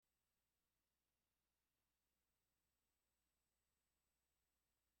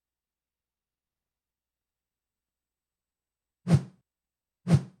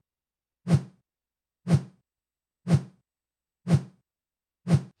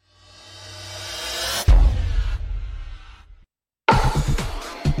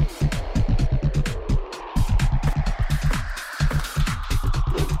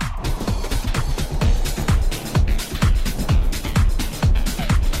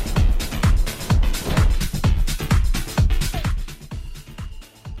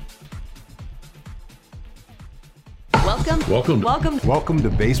Welcome to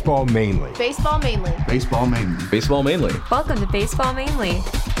Baseball Mainly. Baseball Mainly. Baseball Mainly. Baseball Mainly. Welcome to Baseball Mainly.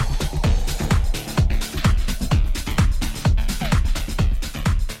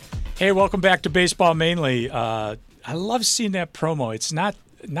 Hey, welcome back to Baseball Mainly. I love seeing that promo. It's not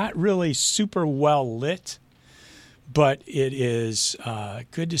really super well lit, but it is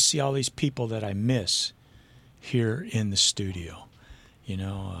good to see all these people that I miss here in the studio. You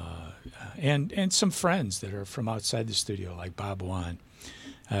know, and some friends that are from outside the studio, like Bob Wan.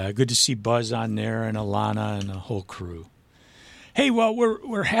 Good to see Buzz on there and Alana and the whole crew. Hey, well,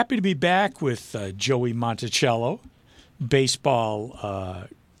 we're happy to be back with Joey Monticello, baseball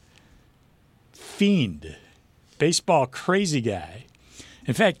fiend, baseball crazy guy.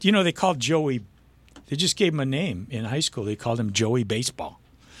 In fact, you know, they just gave him a name in high school. They called him Joey Baseball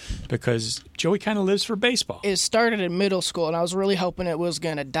because Joey kind of lives for baseball. It started in middle school, and I was really hoping it was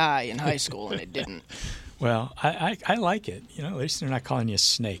going to die in high school, and it didn't. Well, I like it. You know, at least they're not calling you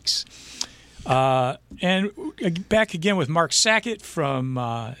snakes. And back again with Mark Sackett from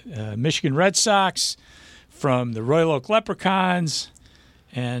Michigan Red Sox, from the Royal Oak Leprechauns,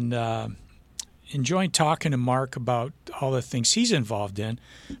 and enjoying talking to Mark about all the things he's involved in.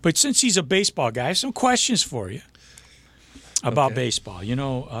 But since he's a baseball guy, I have some questions for you about baseball. You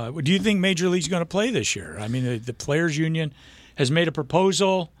know, do you think Major League's going to play this year? I mean, the Players Union has made a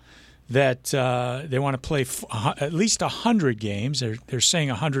proposal that they want to play at least 100 games. They're saying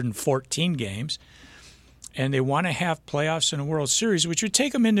 114 games. And they want to have playoffs in a World Series, which would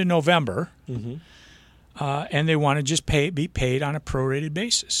take them into November. Mm-hmm. And they want to just be paid on a prorated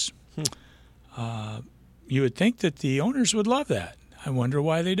basis. You would think that the owners would love that. I wonder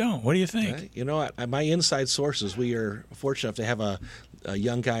why they don't. What do you think? You know what? My inside sources, we are fortunate to have a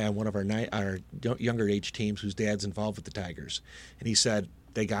young guy on one of our younger age teams whose dad's involved with the Tigers. And he said,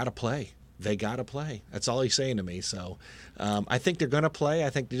 they got to play. They got to play. That's all he's saying to me. So I think they're going to play.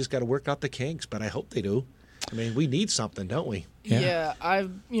 I think they just got to work out the kinks, but I hope they do. I mean, we need something, don't we? Yeah,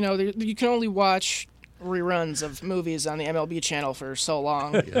 you can only watch reruns of movies on the MLB channel for so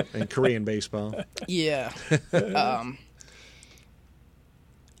long. Yeah, and Korean baseball. Yeah.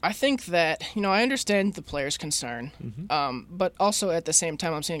 I think that, I understand the players' concern, but also at the same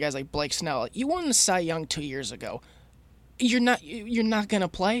time, I'm seeing guys like Blake Snell. You won the Cy Young 2 years ago. You're not going to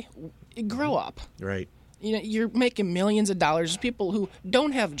play? Grow up. Right. You're making millions of dollars. There's people who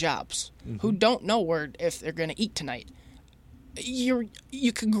don't have jobs, who don't know if they're going to eat tonight. You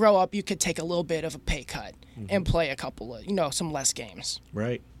could grow up. You could take a little bit of a pay cut and play a couple of, some less games.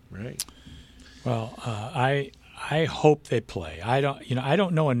 Right. Well, I hope they play. I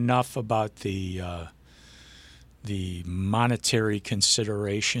don't know enough about the monetary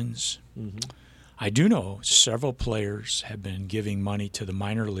considerations. Mm-hmm. I do know several players have been giving money to the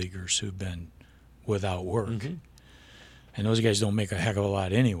minor leaguers who've been without work, and those guys don't make a heck of a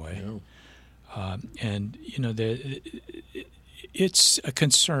lot anyway. No. And it's a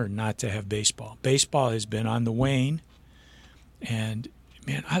concern not to have baseball. Baseball has been on the wane, and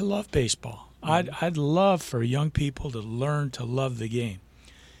man, I love baseball. I'd love for young people to learn to love the game.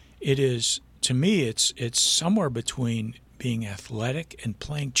 It is, to me, it's somewhere between being athletic and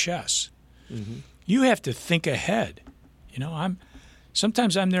playing chess. Mm-hmm. You have to think ahead.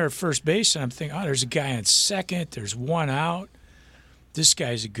 Sometimes I'm there at first base and I'm thinking, there's a guy on second, there's one out. This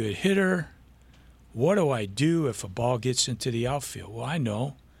guy's a good hitter. What do I do if a ball gets into the outfield? Well, I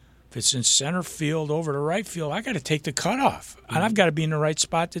know. If it's in center field over to right field, I got to take the cutoff, and I've got to be in the right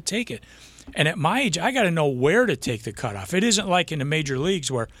spot to take it. And at my age, I got to know where to take the cutoff. It isn't like in the major leagues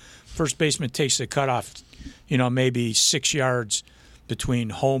where first baseman takes the cutoff, maybe 6 yards between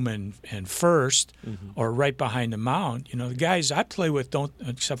home and first, or right behind the mound. The guys I play with don't,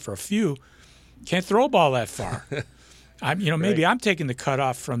 except for a few, can't throw a ball that far. Maybe I'm taking the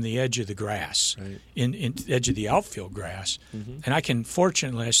cutoff from the edge of the grass, in the edge of the outfield grass, and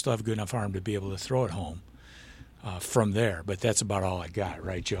fortunately, I still have a good enough arm to be able to throw it home from there. But that's about all I got,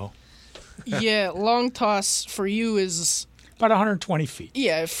 right, Joe? Yeah, long toss for you is about 120 feet.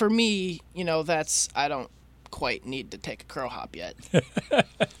 Yeah, for me, I don't quite need to take a crow hop yet,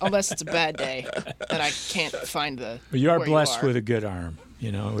 unless it's a bad day that I can't find the. But you are blessed with a good arm. I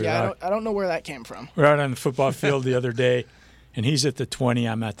don't know where that came from. We're out on the football field the other day, and he's at the 20.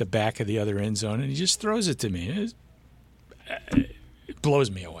 I'm at the back of the other end zone, and he just throws it to me. It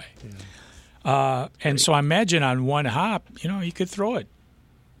blows me away. Yeah. And so I imagine on one hop, you could throw it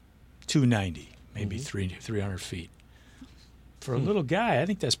 290, maybe 300 feet. For a little guy, I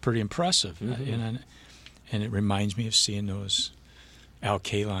think that's pretty impressive. And it reminds me of seeing those Al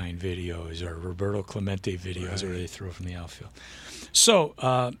Kaline videos or Roberto Clemente videos where they throw from the outfield. So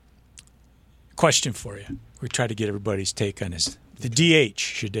Question for you. We try to get everybody's take on this. The DH,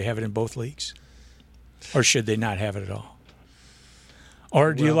 should they have it in both leagues? Or should they not have it at all?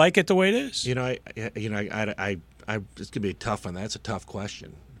 Or do you like it the way it is? It's gonna be a tough one. That's a tough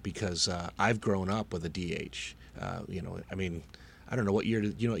question because I've grown up with a DH. I don't know what year.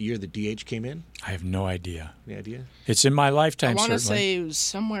 What year the DH came in? I have no idea. Any idea? It's in my lifetime. I want to certainly. say it was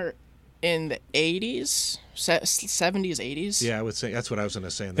somewhere in the 80s, 70s, 80s. Yeah, I would say that's what I was going to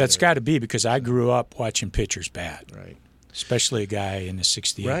say. That's got to be because I grew up watching pitchers bat. Right. Especially a guy in the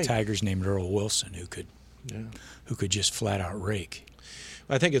 '68 Right. Tigers named Earl Wilson who could just flat out rake.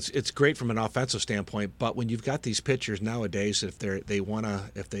 I think it's great from an offensive standpoint, but when you've got these pitchers nowadays, if they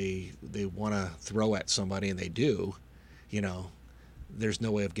wanna throw at somebody and they do, there's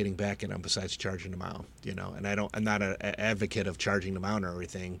no way of getting back at them besides charging them out. And I'm not an advocate of charging them out or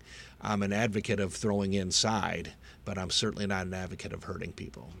everything. I'm an advocate of throwing inside, but I'm certainly not an advocate of hurting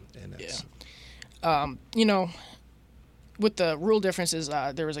people. And that's, with the rule differences,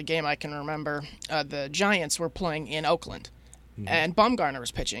 there was a game I can remember. The Giants were playing in Oakland, and Bumgarner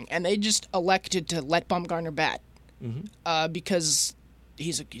was pitching, and they just elected to let Bumgarner bat because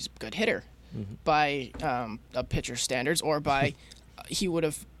he's a good hitter by a pitcher's standards, or by he would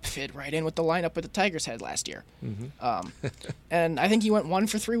have fit right in with the lineup that the Tigers had last year. And I think he went 1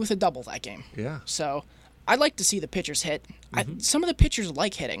 for 3 with a double that game. Yeah. So I'd like to see the pitchers hit. Some of the pitchers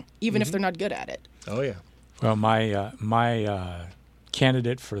like hitting, even if they're not good at it. Oh yeah. Well, my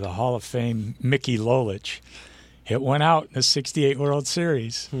candidate for the Hall of Fame, Mickey Lolich, it went out in the '68 World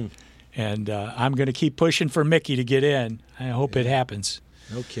Series, and I'm going to keep pushing for Mickey to get in. I hope it happens.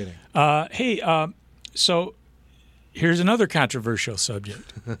 No kidding. So here's another controversial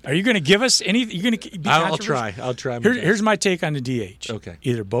subject. Are you going to give us any? You're going to be I'll try. I'll try. Here's my take on the DH. Okay.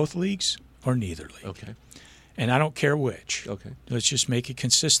 Either both leagues or neither league. Okay. And I don't care which. Okay. Let's just make it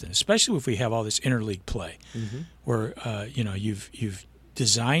consistent, especially if we have all this interleague play, where you've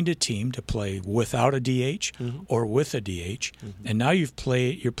designed a team to play without a DH or with a DH, and now you're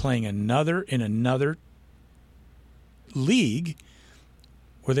playing in another league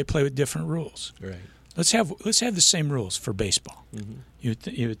where they play with different rules. Right. Let's have the same rules for baseball.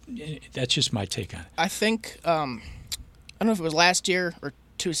 That's just my take on it. I think I don't know if it was last year or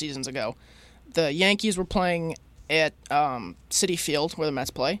 2 seasons ago. The Yankees were playing at Citi Field, where the Mets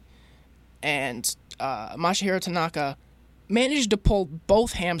play, and Masahiro Tanaka managed to pull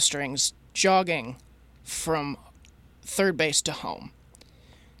both hamstrings jogging from third base to home.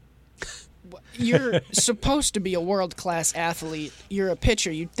 You're supposed to be a world-class athlete. You're a pitcher.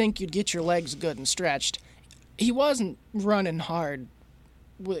 You'd think you'd get your legs good and stretched. He wasn't running hard.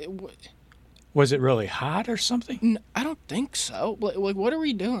 Was it really hot or something? I don't think so. Like, what are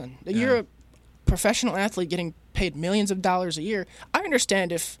we doing? You're a professional athlete getting paid millions of dollars a year. I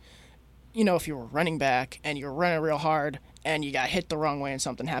understand if you were running back and you were running real hard and you got hit the wrong way and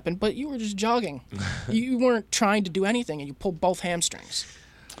something happened, but you were just jogging. You weren't trying to do anything, and you pulled both hamstrings.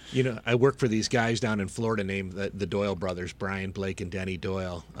 I work for these guys down in Florida named the Doyle brothers, Brian Blake and Denny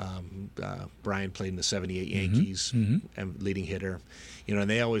Doyle. Brian played in the '78 Yankees and leading hitter. And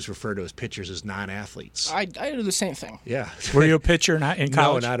they always refer to his pitchers as non-athletes. I do the same thing. Yeah. Were you a pitcher in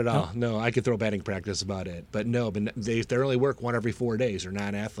college? No, not at all. No, I could throw batting practice about it. But they only work 1 every 4 days. They're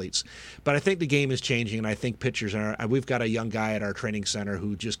non-athletes. But I think the game is changing, and I think pitchers are. We've got a young guy at our training center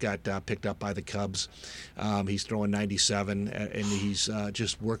who just got picked up by the Cubs. He's throwing 97, and he's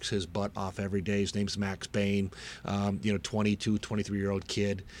just works his butt off every day. His name's Max Bain. 22, 23-year-old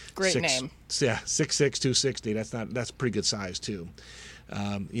kid. Great name. Yeah, 6'6", 260. That's a pretty good size too.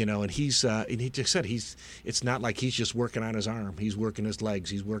 And he just said it's not like he's just working on his arm. He's working his legs.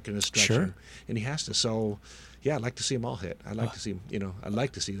 He's working his stretching. Sure. And he has to. So, yeah, I'd like to see him all hit. I'd like to see him, I'd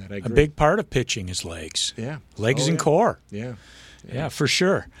like to see that. I agree. A big part of pitching is legs. Yeah. Legs and core. Yeah. Yeah, for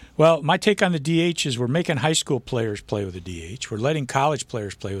sure. Well, my take on the DH is we're making high school players play with a DH. We're letting college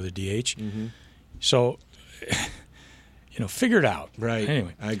players play with a DH. So, figure it out. Right.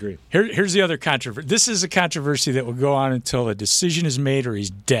 Anyway, I agree. Here's the other controversy. This is a controversy that will go on until a decision is made or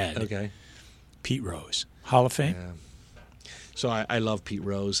he's dead. Okay. Pete Rose, Hall of Fame. Yeah. So I love Pete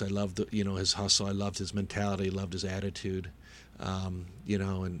Rose. I loved his hustle. I loved his mentality. Loved his attitude.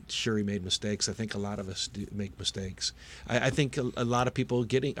 And sure, he made mistakes. I think a lot of us make mistakes. I think a lot of people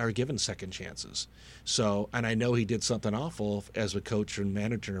are given second chances. So, and I know he did something awful as a coach and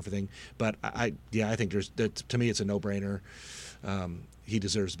manager and everything. But I think to me, it's a no-brainer. He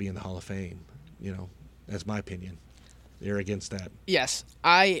deserves to be in the Hall of Fame. That's my opinion. You're against that? Yes,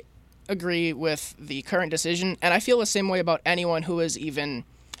 I agree with the current decision, and I feel the same way about anyone who is even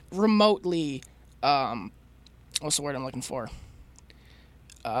remotely. What's the word I'm looking for?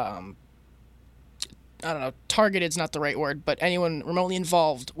 I don't know, targeted's not the right word, but anyone remotely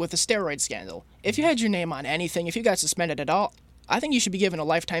involved with a steroid scandal. If you had your name on anything, if you got suspended at all, I think you should be given a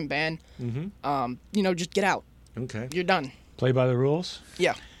lifetime ban. Just get out. Okay. You're done. Play by the rules.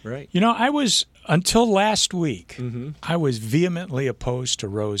 Yeah. Right. I was, until last week, I was vehemently opposed to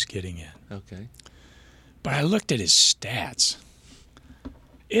Rose getting in. Okay. But I looked at his stats.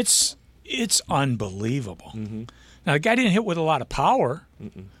 It's unbelievable. Now, the guy didn't hit with a lot of power,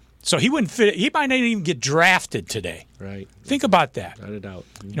 so he wouldn't fit. He might not even get drafted today. Right. Think about that. Without a doubt.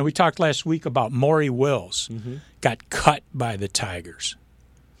 We talked last week about Maury Wills. Got cut by the Tigers.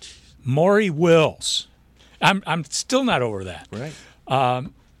 Maury Wills. I'm still not over that. Right.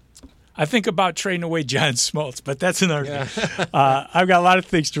 I think about trading away John Smoltz, but that's another thing. I've got a lot of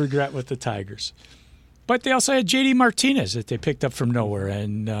things to regret with the Tigers. But they also had J.D. Martinez that they picked up from nowhere,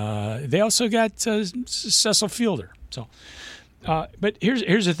 and they also got Cecil Fielder. So, but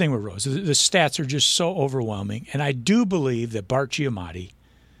here's the thing with Rose. The stats are just so overwhelming, and I do believe that Bart Giamatti,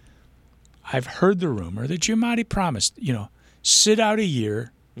 I've heard the rumor that Giamatti promised, sit out a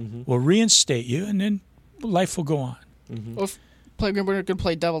year, we'll reinstate you, and then life will go on. Well, if we're going to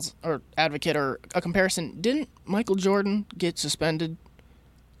play devil's or advocate or a comparison, didn't Michael Jordan get suspended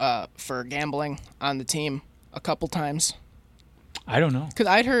for gambling on the team a couple times? I don't know. Because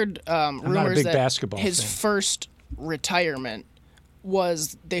I'd heard not a rumors big that basketball his fan. first retirement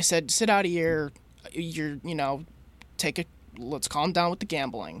was, they said, sit out a year, let's calm down with the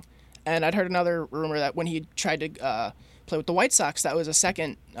gambling. And I'd heard another rumor that when he tried to play with the White Sox, that was a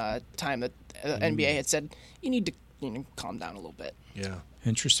second time that NBA had said, you need to calm down a little bit. Yeah.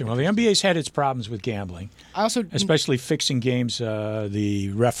 Interesting. Well, the NBA's had its problems with gambling, especially fixing games.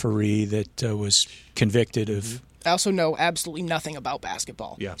 The referee that was convicted of. I also know absolutely nothing about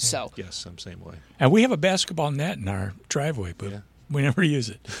basketball. Yeah. So Yes, I'm the same way. And we have a basketball net in our driveway, but we never use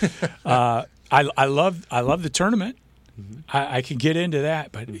it. I love the tournament. I can get into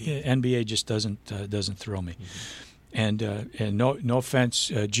that, but NBA just doesn't thrill me. And no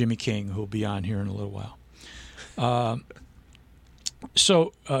offense, Jimmy King, who'll be on here in a little while.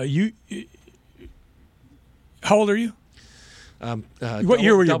 So you, how old are you? What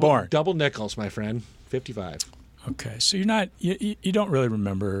year were you born? Double nickels, my friend. 55. Okay, so you're not. You don't really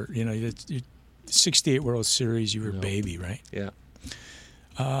remember. The 68 World Series. You were a baby, right? Yeah.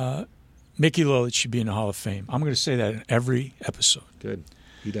 Mickey Lillard should be in the Hall of Fame. I'm going to say that in every episode. Good.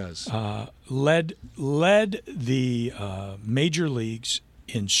 He does. Led the major leagues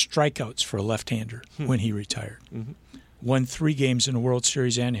in strikeouts for a left-hander when he retired. Won 3 games in the World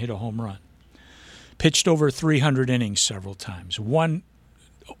Series and hit a home run. Pitched over 300 innings several times. Won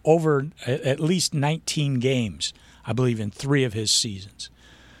over at least 19 games, I believe, in 3 of his seasons.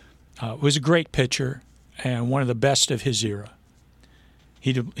 Was a great pitcher and one of the best of his era.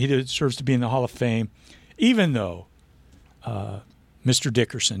 He deserves to be in the Hall of Fame, even though Mr.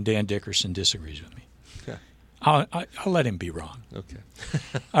 Dickerson, Dan Dickerson, disagrees with me. Okay. I'll let him be wrong. Okay.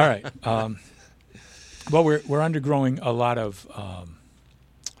 All right. Well, we're undergoing a lot of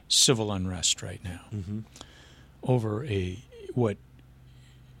civil unrest right now over what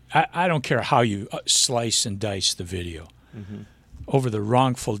I don't care how you slice and dice the video, over the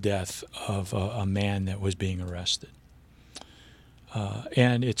wrongful death of a man that was being arrested.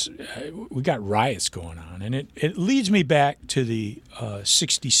 And we got riots going on, and it leads me back to the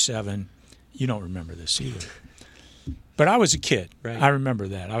 67. You don't remember this either, but I was a kid. Right. I remember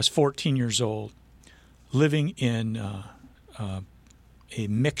that. I was 14 years old, living in a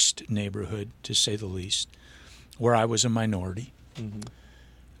mixed neighborhood, to say the least, where I was a minority.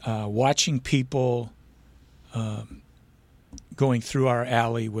 Watching people going through our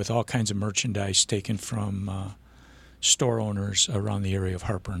alley with all kinds of merchandise taken from store owners around the area of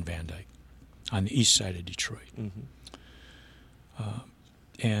Harper and Van Dyke on the east side of Detroit.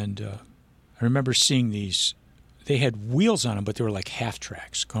 And I remember seeing these. They had wheels on them, but they were like half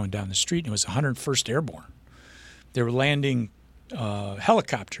tracks going down the street, and it was 101st Airborne. They were landing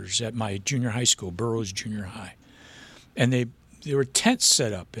helicopters at my junior high school, Burroughs Junior High. And there were tents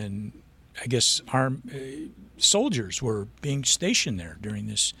set up, and I guess soldiers were being stationed there during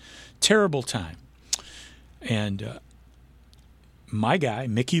this terrible time. And my guy,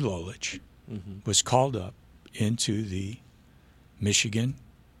 Mickey Lolich, was called up into the Michigan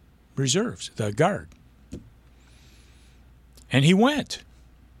Reserves, the Guard. And he went.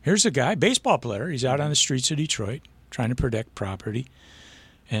 Here's a guy, baseball player. He's out on the streets of Detroit trying to protect property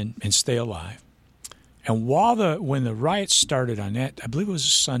and stay alive. And when the riots started on that, I believe it was a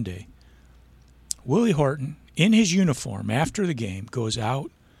Sunday, Willie Horton, in his uniform after the game, goes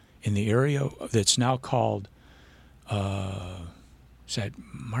out in the area that's now called is that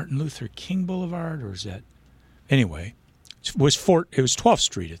Martin Luther King Boulevard, or is that anyway? It was 12th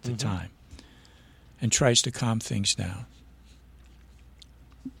Street at the time, and tries to calm things down.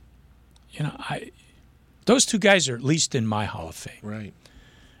 You know, those two guys are at least in my Hall of Fame. Right.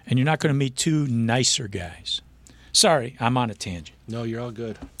 And you're not going to meet two nicer guys. Sorry, I'm on a tangent. No, you're all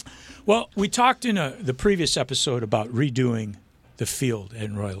good. Well, we talked in the previous episode about redoing the field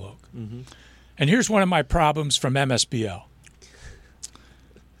in Royal Oak. Mm-hmm. And here's one of my problems from MSBL.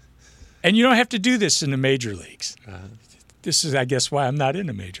 And you don't have to do this in the major leagues. This is, I guess, why I'm not in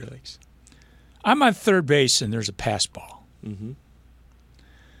the major leagues. I'm on third base and there's a pass ball. Mm-hmm.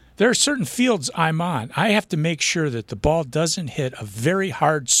 There are certain fields I'm on. I have to make sure that the ball doesn't hit a very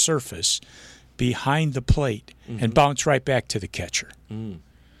hard surface behind the plate and bounce right back to the catcher. Mm.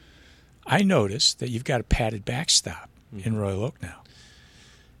 I noticed that you've got a padded backstop in Royal Oak now.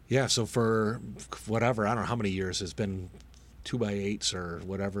 Yeah, so for whatever, I don't know how many years, it's been 2x8s or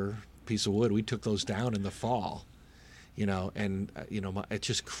whatever piece of wood. We took those down in the fall, you know, and, it's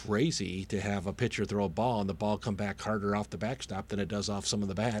just crazy to have a pitcher throw a ball and the ball come back harder off the backstop than it does off some of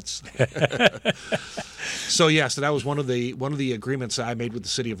the bats. So that was one of the agreements I made with the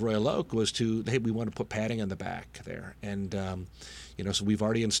city of Royal Oak was we want to put padding on the back there. And, so we've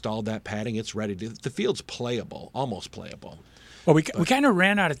already installed that padding. It's ready. The field's playable, almost playable. Well, we kind of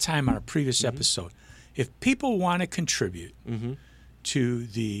ran out of time on our previous episode. If people want to contribute to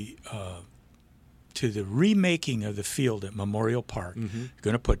the remaking of the field at Memorial Park, you're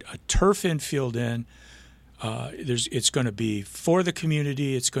going to put a turf infield in. It's going to be for the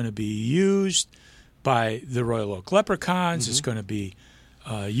community. It's going to be used by the Royal Oak Leprechauns. It's going to be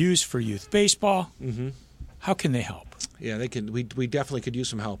used for youth baseball. How can they help? Yeah, they can. We definitely could use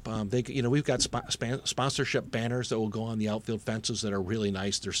some help. We've got sponsorship banners that will go on the outfield fences that are really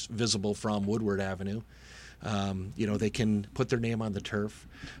nice. They're visible from Woodward Avenue. They can put their name on the turf.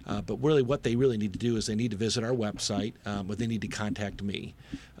 But really what they really need to do is they need to visit our website, but they need to contact me.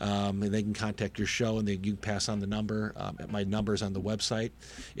 And they can contact your show, and you can pass on the number. My number's on the website.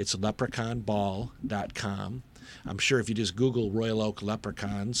 It's leprechaunball.com. I'm sure if you just Google Royal Oak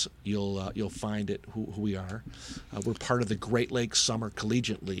Leprechauns, you'll find it who we are. We're part of the Great Lakes Summer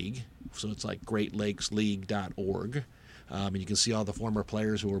Collegiate League, so it's like greatlakesleague.org. And you can see all the former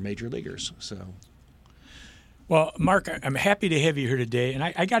players who were major leaguers. So. Well, Mark, I'm happy to have you here today, and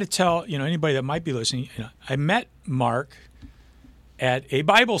I got to tell anybody that might be listening. I met Mark at a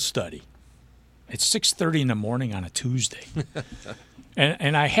Bible study at 6:30 in the morning on a Tuesday,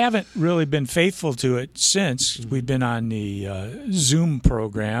 and I haven't really been faithful to it since. We've been on the Zoom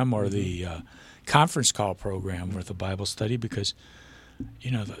program or the conference call program with a Bible study because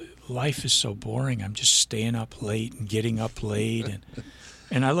life is so boring. I'm just staying up late and getting up late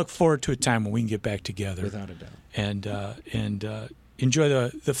and I look forward to a time when we can get back together, without a doubt, and enjoy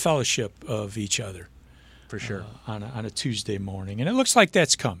the fellowship of each other. For sure, on a Tuesday morning, and it looks like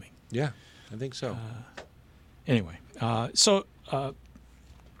that's coming. Yeah, I think so. Anyway,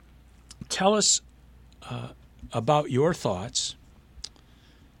 tell us about your thoughts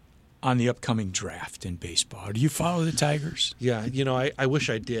on the upcoming draft in baseball. Do you follow the Tigers? Yeah, I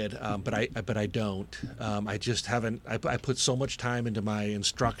wish I did, but I don't. I just haven't. I put so much time into my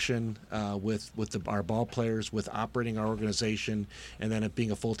instruction with our ball players, with operating our organization, and then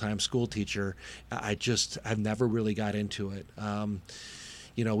being a full-time school teacher. I've never really got into it.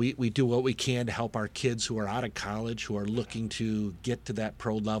 We do what we can to help our kids who are out of college, who are looking to get to that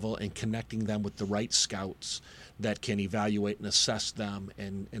pro level, and connecting them with the right scouts that can evaluate and assess them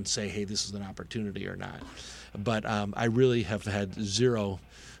and say, hey, this is an opportunity or not. But I really have had zero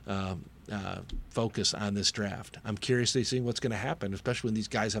focus on this draft. I'm curious to see what's going to happen, especially when these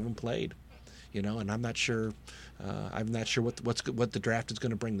guys haven't played. And I'm not sure. I'm not sure what the draft is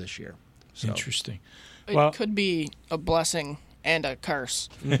going to bring this year. So. Interesting. It could be a blessing and a curse.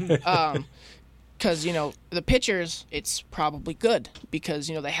 Because, the pitchers, it's probably good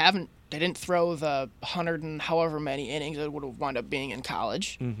because, they didn't throw the 100 and however many innings it would have wound up being in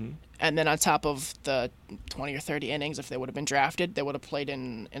college. Mm-hmm. And then on top of the 20 or 30 innings, if they would have been drafted, they would have played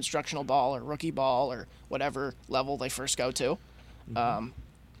in instructional ball or rookie ball or whatever level they first go to. Mm-hmm.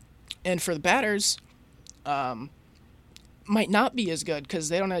 And for the batters, might not be as good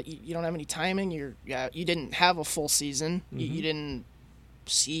because you don't have any timing. You didn't have a full season. Mm-hmm. You didn't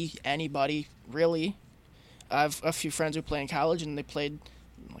see anybody really. I have a few friends who play in college, and they played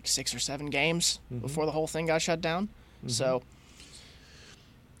like 6 or 7 games before the whole thing got shut down. Mm-hmm. So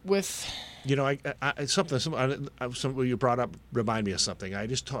with. You know, something you brought up remind me of something. I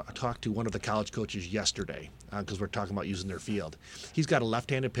just talked to one of the college coaches yesterday because we're talking about using their field. He's got a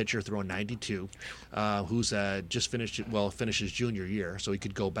left-handed pitcher throwing 92, who's just finished his junior year, so he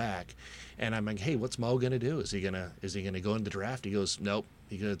could go back. And I'm like, hey, what's Mo gonna do? Is he gonna go in the draft? He goes, nope.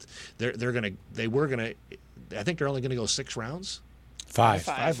 I think they're only gonna go 6 rounds.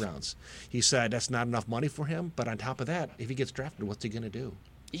 Five rounds. He said that's not enough money for him. But on top of that, if he gets drafted, what's he gonna do?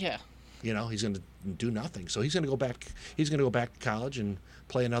 Yeah. You know, he's going to do nothing. So he's going to go back. He's going to go back to college and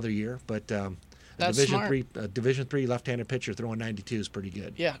play another year. But that's Division III left-handed pitcher throwing 92 is pretty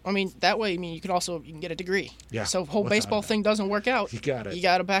good. Yeah, I mean that way. I mean you can get a degree. Yeah. So if the whole baseball thing doesn't work out, you got it. You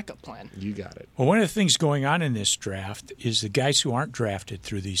got a backup plan. You got it. Well, one of the things going on in this draft is the guys who aren't drafted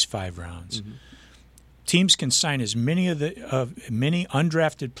through these 5 rounds. Mm-hmm. Teams can sign as many many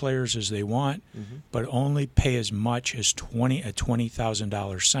undrafted players as they want, but only pay as much as a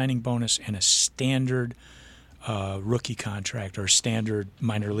 $20,000 signing bonus and a standard rookie contract or standard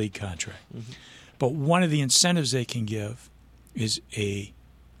minor league contract. Mm-hmm. But one of the incentives they can give is a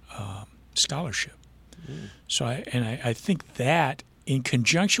scholarship. Mm. So I think that in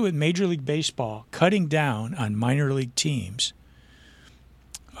conjunction with Major League Baseball cutting down on minor league teams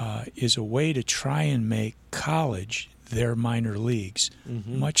is a way to try and make college their minor leagues,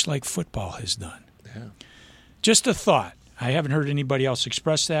 much like football has done. Yeah. Just a thought. I haven't heard anybody else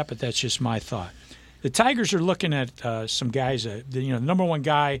express that, but that's just my thought. The Tigers are looking at some guys. The number one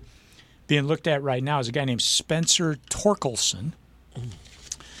guy being looked at right now is a guy named Spencer Torkelson.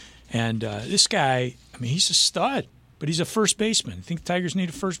 And this guy, I mean, he's a stud, but he's a first baseman. You think the Tigers need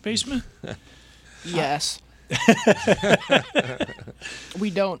a first baseman? Yes. We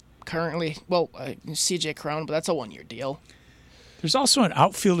don't currently. Well, C.J. Cron, but that's a 1-year deal. There's also an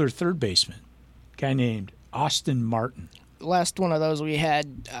outfielder third baseman, a guy named Austin Martin. The last one of those we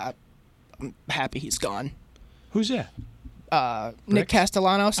had, I'm happy he's gone. Who's that? Nick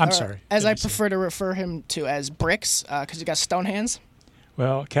Castellanos. I'm sorry. As I prefer to refer him to as Bricks, because he got stone hands.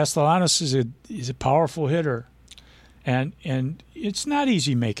 Well, Castellanos is a powerful hitter. And it's not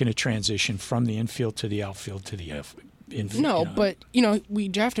easy making a transition from the infield to the outfield to the infield. No, but, we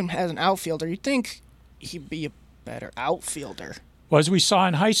drafted him as an outfielder. You'd think he'd be a better outfielder. Well, as we saw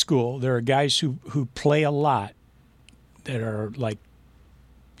in high school, there are guys who play a lot that are like,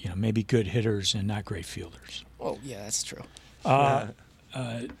 maybe good hitters and not great fielders. Oh, yeah, that's true. And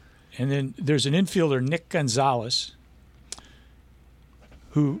then there's an infielder, Nick Gonzalez,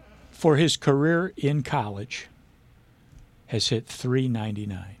 who, for his career in college, has hit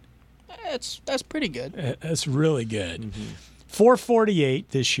 .399. That's pretty good. That's really good.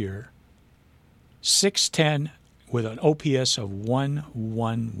 448 this year, 610 with an OPS of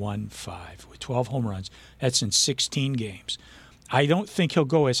 1115 with 12 home runs. That's in 16 games. I don't think he'll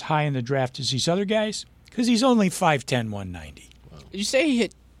go as high in the draft as these other guys because he's only 5'10", 190. Did you say he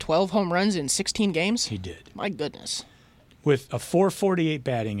hit 12 home runs in 16 games? He did. My goodness. With a 448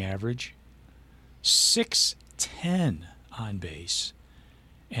 batting average, 610 on base,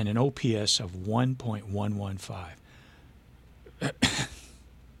 and an OPS of 1.115. I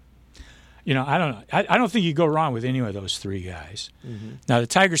don't know. I don't think you go wrong with any of those 3 guys. Now the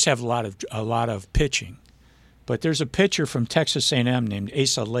Tigers have a lot of pitching, but there's a pitcher from Texas A&M named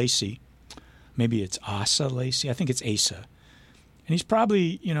Asa Lacy. Maybe it's Asa Lacy. I think it's Asa, and he's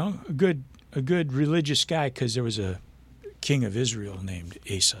probably a good religious guy because there was a king of Israel named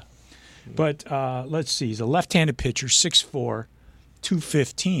Asa. But let's see. He's a left-handed pitcher, 6'4",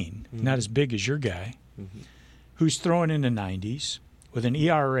 215, not as big as your guy, who's throwing in the 90s with an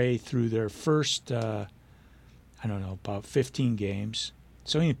ERA through their first, about 15 games.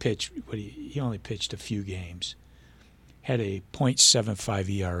 So he only pitched a few games. Had a .75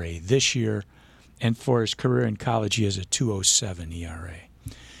 ERA this year, and for his career in college, he has a 2.07 ERA.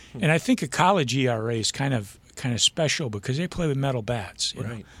 And I think a college ERA is kind of special because they play with metal bats. You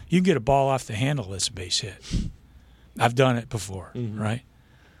know? You can get a ball off the handle that's a base hit. I've done it before, right?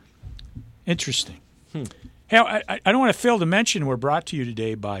 Interesting. Hey, I don't want to fail to mention we're brought to you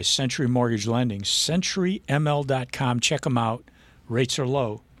today by Century Mortgage Lending, CenturyML.com. Check them out. Rates are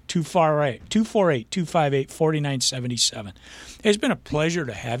low. 248-258-4977. It's been a pleasure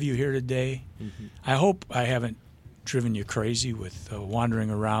to have you here today. I hope I haven't driven you crazy with wandering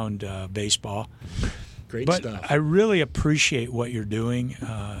around baseball. Great but stuff. I really appreciate what you're doing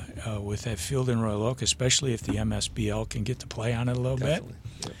with that field in Royal Oak, especially if the MSBL can get to play on it a little bit,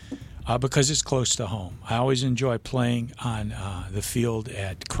 because it's close to home. I always enjoy playing on the field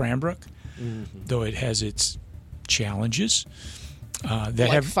at Cranbrook, though it has its challenges.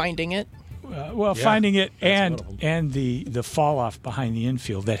 Finding it? finding it that's one of them. and the fall off behind the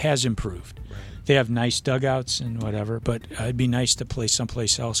infield that has improved. Right. They have nice dugouts and whatever, but it'd be nice to play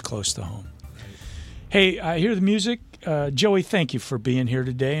someplace else close to home. Right. Hey, I hear the music. Joey, thank you for being here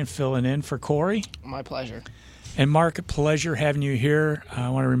today and filling in for Corey. My pleasure. And Mark, a pleasure having you here. I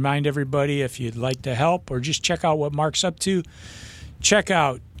want to remind everybody, if you'd like to help or just check out what Mark's up to, check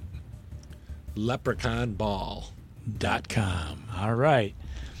out LeprechaunBall.com. All right.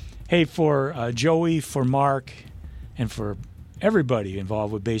 Hey, for Joey, for Mark, and for everybody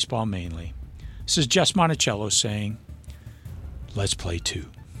involved with baseball mainly, this is Jess Monticello saying, let's play two.